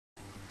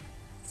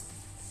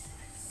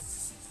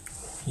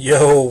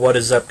Yo, what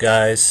is up,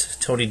 guys?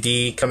 Tony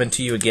D coming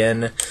to you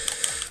again.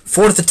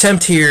 Fourth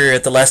attempt here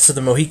at the Last of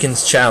the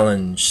Mohicans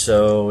challenge.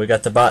 So we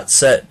got the bot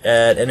set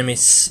at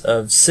enemies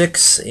of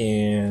 6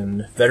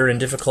 and veteran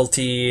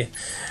difficulty.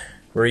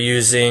 We're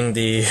using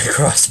the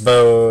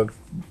crossbow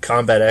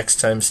combat X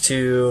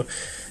 ×2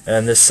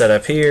 and this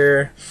setup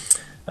here.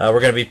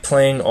 We're going to be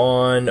playing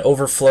on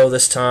overflow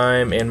this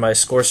time, and my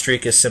score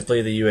streak is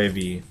simply the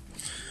UAV.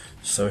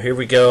 So here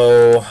we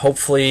go.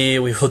 Hopefully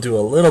we will do a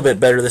little bit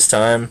better this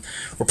time.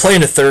 We're playing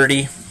to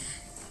 30,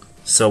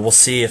 so we'll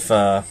see if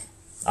I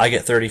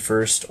get 30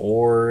 first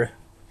or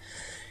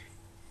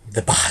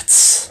the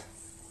bots,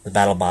 the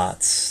battle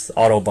bots, the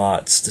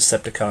Autobots,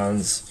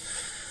 Decepticons,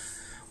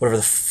 whatever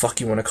the fuck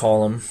you want to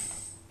call them,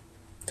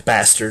 the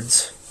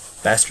bastards,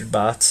 bastard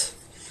bots.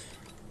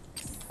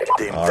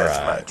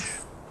 Alright.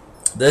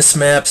 This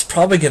map's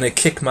probably going to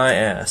kick my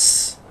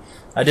ass.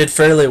 I did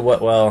fairly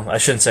well. I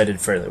shouldn't say I did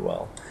fairly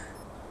well.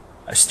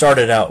 I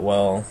started out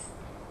well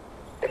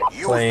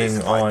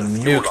playing on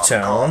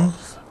Nuketown,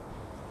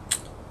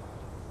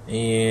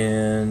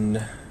 and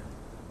I'm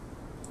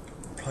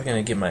probably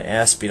going to get my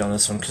ass beat on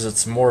this one because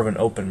it's more of an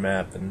open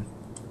map. And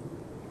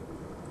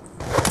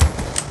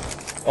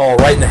oh,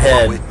 right in the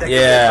head.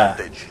 Yeah.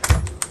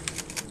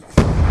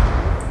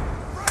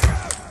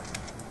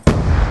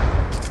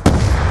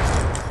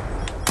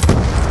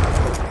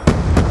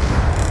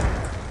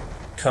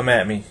 Come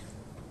at me.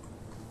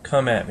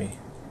 Come at me.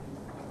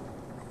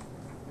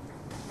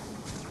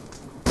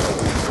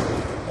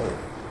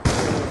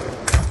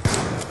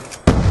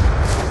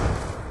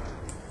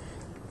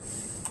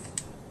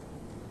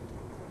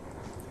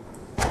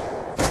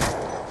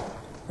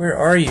 Where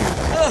are you?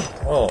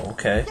 Oh,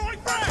 okay.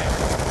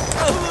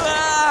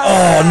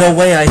 Oh, no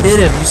way, I hit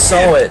him. You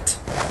saw it.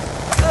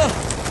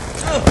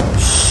 Oh,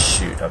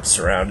 shoot, I'm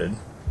surrounded.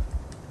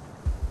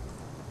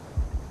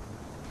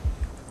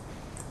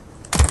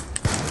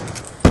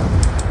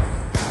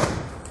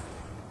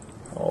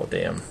 Oh,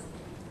 damn.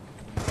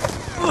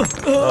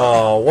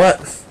 Oh,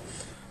 what?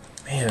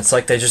 Man, it's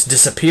like they just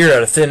disappeared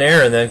out of thin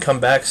air and then come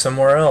back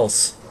somewhere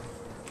else.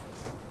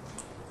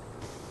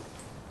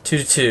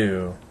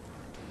 2-2.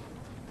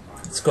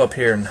 Let's go up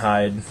here and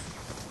hide.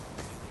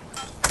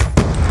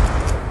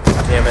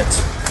 Damn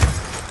it.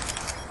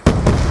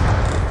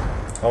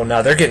 Oh,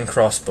 now they're getting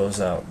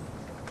crossbows out.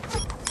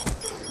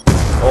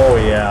 Oh,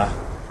 yeah.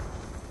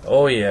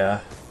 Oh, yeah.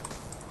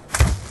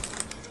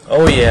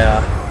 Oh,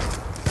 yeah.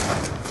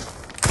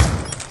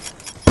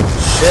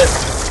 Shit.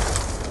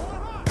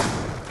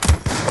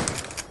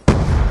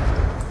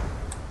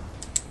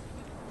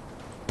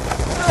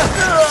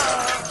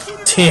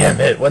 Damn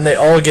it. When they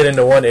all get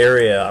into one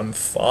area, I'm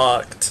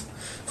fucked.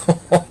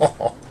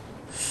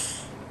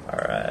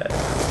 Alright.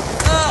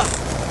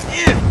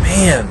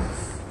 Man.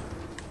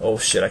 Oh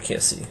shit, I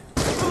can't see.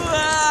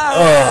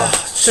 Oh,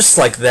 just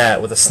like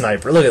that with a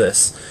sniper. Look at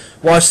this.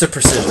 Watch the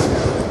precision.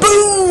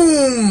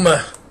 Boom!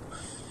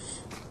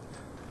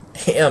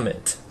 Damn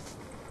it.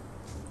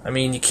 I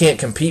mean, you can't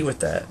compete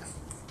with that.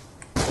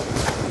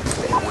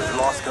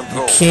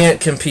 You can't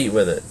compete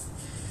with it.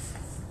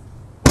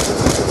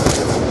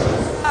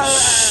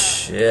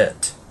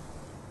 Shit.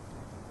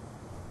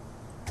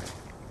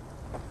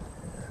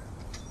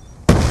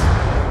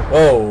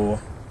 Whoa.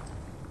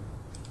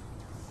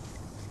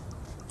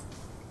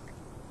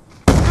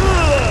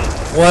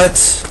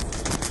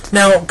 What?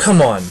 Now,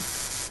 come on.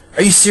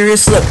 Are you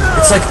serious? Look,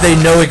 it's like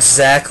they know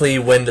exactly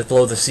when to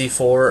blow the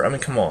C4. I mean,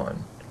 come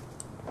on.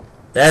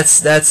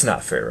 That's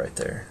not fair right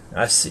there.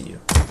 I see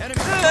you.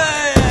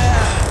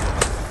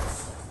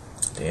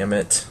 Damn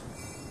it.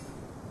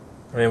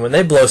 I mean, when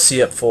they blow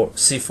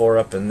C4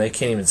 up and they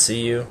can't even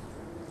see you,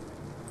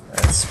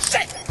 that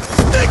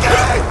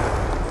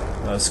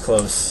was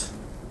close.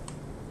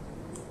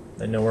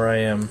 They know where I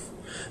am.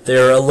 They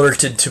are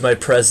alerted to my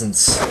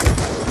presence.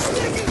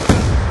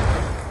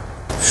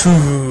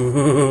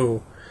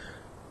 Shoo.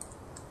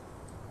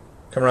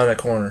 Come around that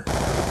corner.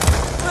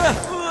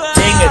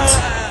 Dang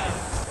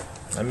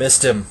it! I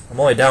missed him. I'm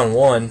only down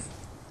 1.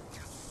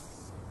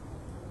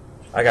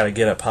 I gotta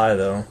get up high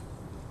though.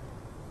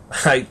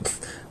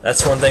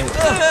 That's one thing.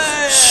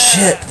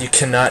 Shit! You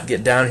cannot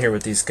get down here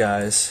with these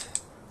guys.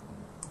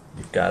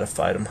 You've gotta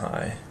fight them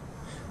high.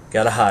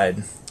 Gotta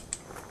hide.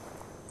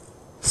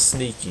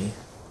 Sneaky.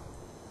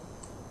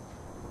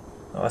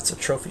 Oh, that's a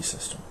trophy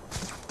system.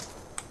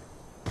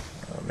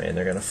 Oh man,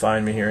 they're gonna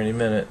find me here any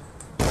minute.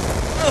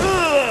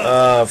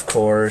 Of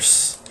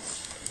course.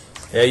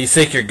 Yeah, you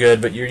think you're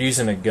good, but you're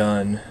using a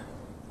gun.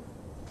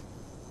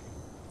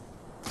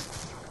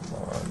 Come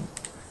on.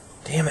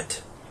 Damn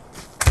it.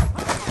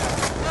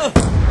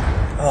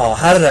 Oh,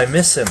 how did I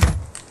miss him?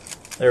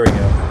 There we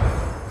go.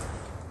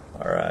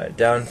 Alright,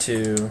 down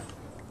to...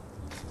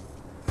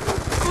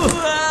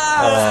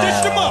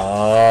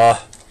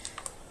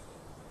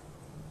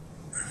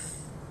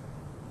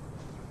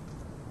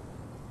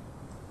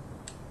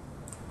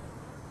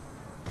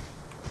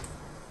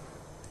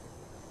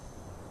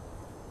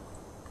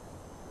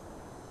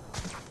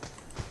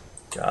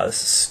 God,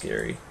 this is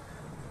scary.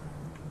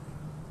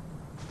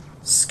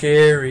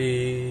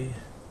 Scary.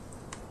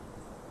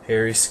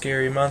 Hairy,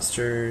 scary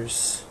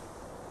monsters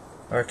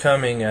are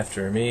coming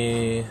after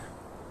me.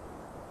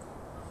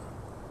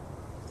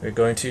 They're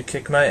going to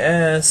kick my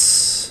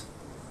ass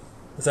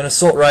with an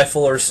assault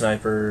rifle or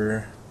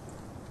sniper.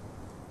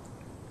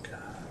 God.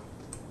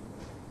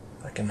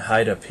 I can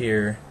hide up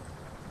here.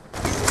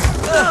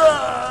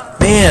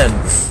 Man!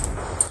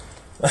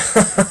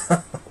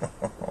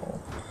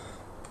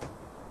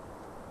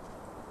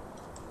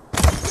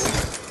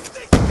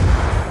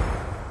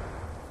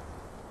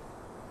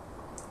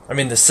 I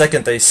mean, the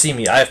second they see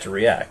me, I have to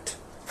react.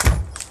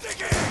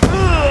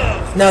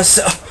 Now,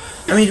 so,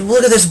 I mean,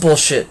 look at this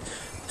bullshit.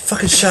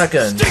 Fucking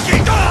shotgun.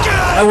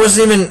 I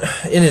wasn't even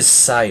in his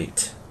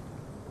sight.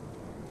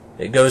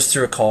 It goes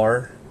through a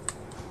car.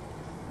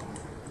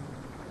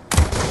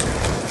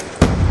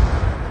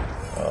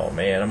 Oh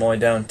man, I'm only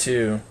down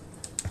 2.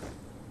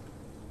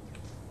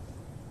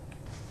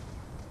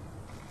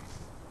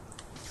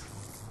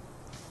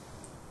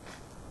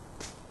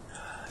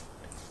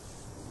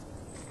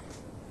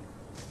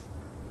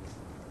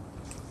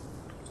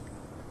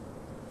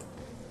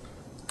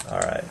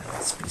 Alright,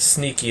 let's be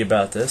sneaky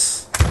about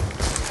this.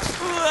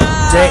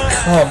 Dang,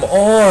 come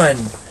on!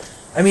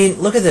 I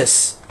mean, look at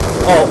this.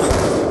 Oh,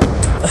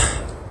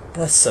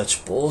 that's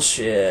such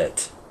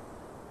bullshit.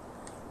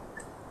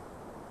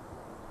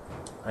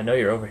 I know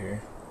you're over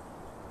here.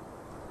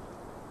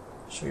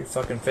 Show your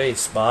fucking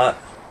face, bot.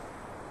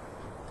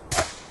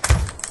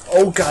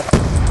 Oh god.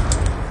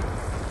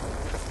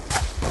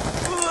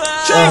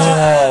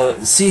 Oh,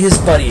 see, his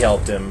buddy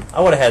helped him.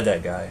 I would have had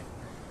that guy.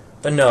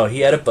 But no,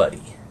 he had a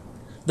buddy.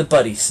 The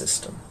buddy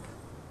system.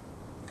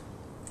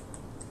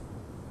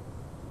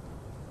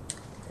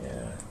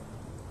 Yeah.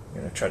 I'm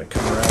gonna try to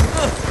come around.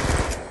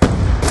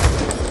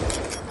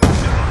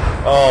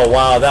 Oh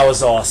wow, that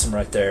was awesome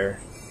right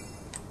there.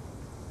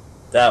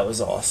 That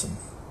was awesome.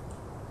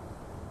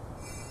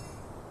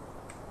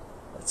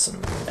 That's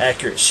some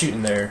accurate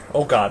shooting there.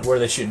 Oh god, where are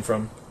they shooting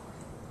from?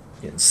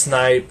 Getting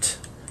sniped.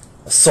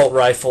 Assault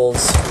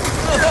rifles.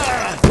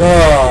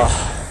 Oh.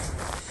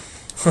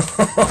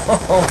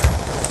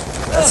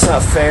 That's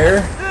not fair.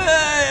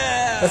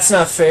 That's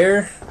not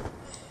fair.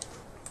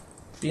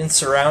 Being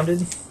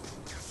surrounded.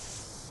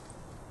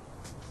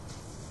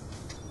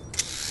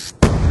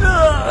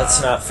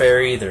 That's not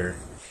fair either.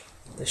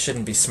 They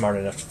shouldn't be smart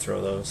enough to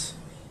throw those.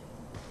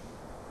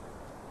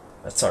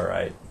 That's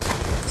alright.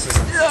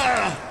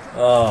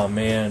 Oh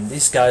man,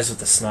 these guys with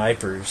the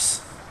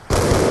snipers.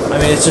 I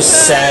mean, it's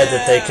just sad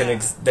that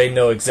they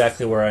know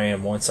exactly where I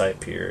am once I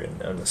appear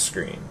on the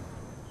screen.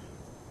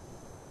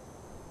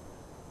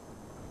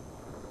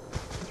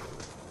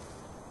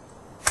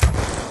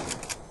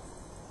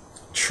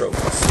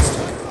 Trophy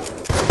system.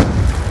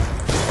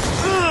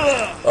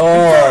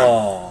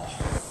 Oh.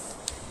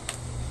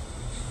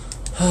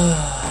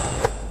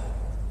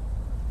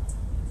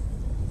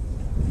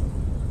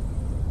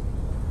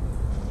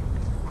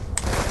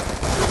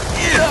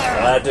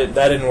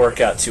 That didn't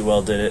work out too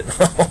well, did it?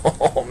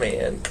 Oh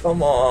man,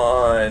 come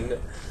on.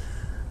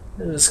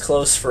 It was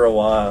close for a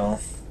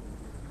while.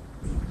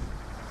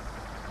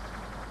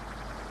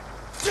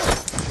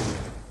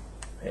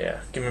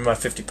 Yeah, give me my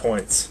 50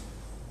 points.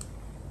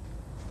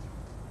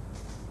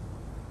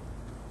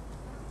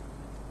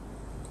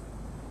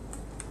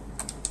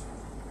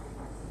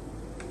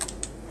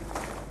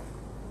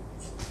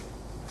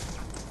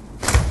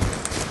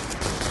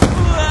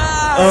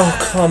 Oh,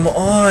 come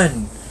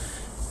on!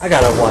 I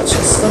gotta watch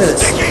this. Look at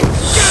this.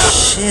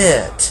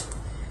 Shit.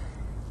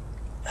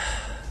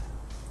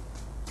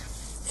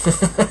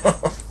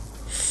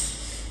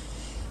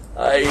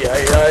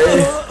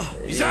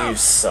 You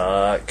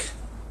suck.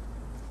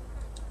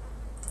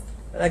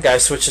 That guy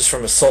switches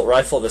from assault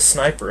rifle to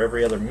sniper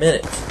every other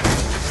minute.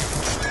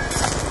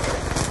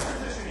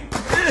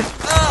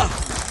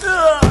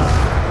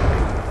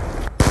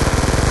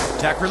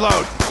 Attack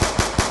reload.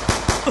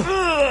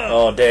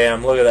 Oh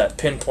damn, look at that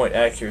pinpoint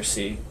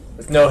accuracy.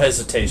 With no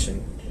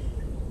hesitation.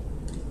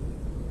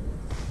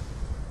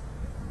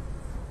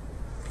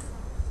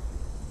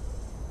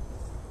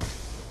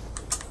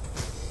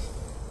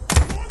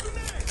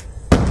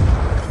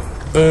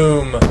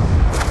 Boom.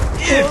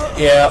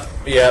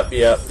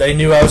 Yep. They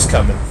knew I was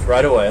coming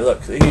right away.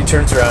 Look, he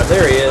turns around.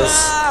 There he is.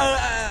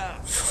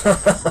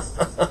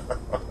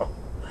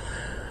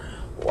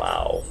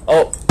 Wow.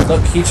 Oh,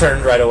 look, he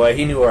turned right away.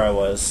 He knew where I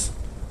was.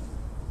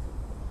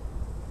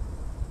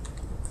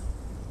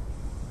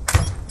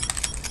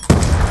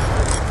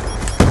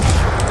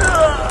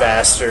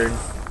 Bastard.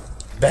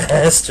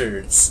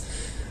 Bastards.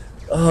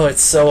 Oh,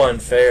 it's so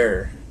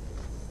unfair.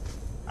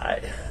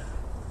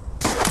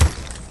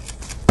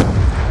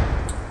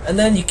 And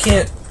then you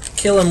can't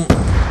kill him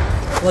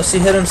unless you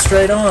hit him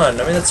straight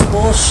on. I mean, that's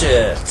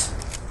bullshit.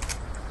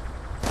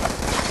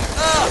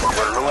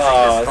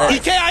 Oh,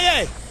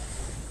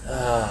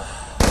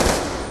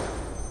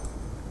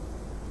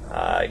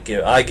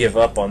 I give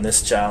up on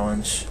this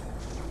challenge.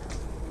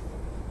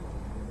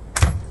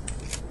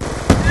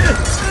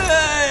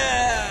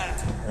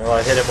 Well,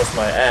 I hit him with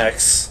my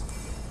axe.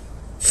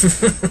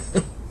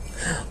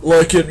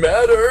 Like it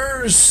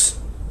matters.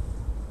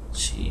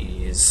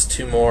 Jeez,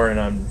 2 more and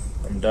I'm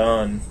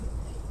done.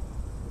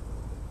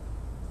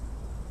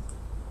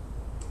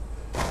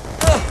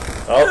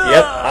 Oh,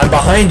 yep, I'm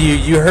behind you.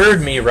 You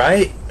heard me,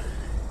 right?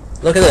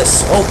 Look at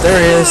this. Oh, there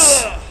he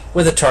is.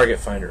 With a target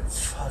finder.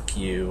 Fuck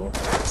you.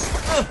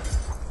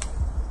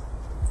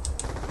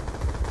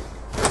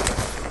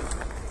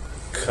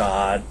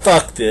 God,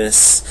 fuck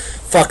this.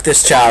 Fuck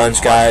this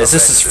challenge, guys.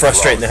 This is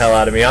frustrating the hell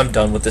out of me. I'm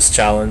done with this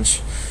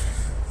challenge.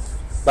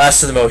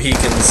 Last of the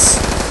Mohicans.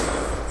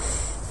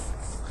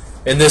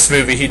 In this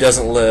movie, he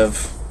doesn't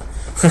live.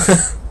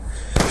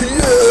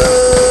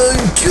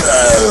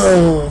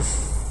 Go!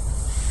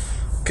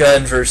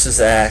 Gun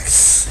versus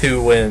axe.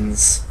 Who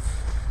wins?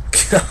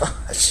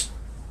 Gosh.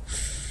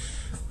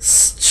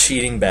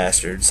 Cheating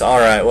bastards.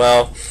 Alright,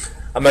 well,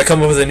 I'm going to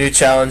come up with a new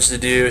challenge to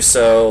do.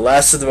 So,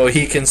 Last of the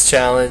Mohicans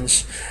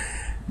challenge.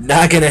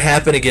 Not going to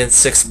happen against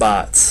 6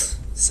 bots.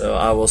 So,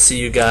 I will see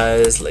you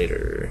guys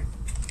later.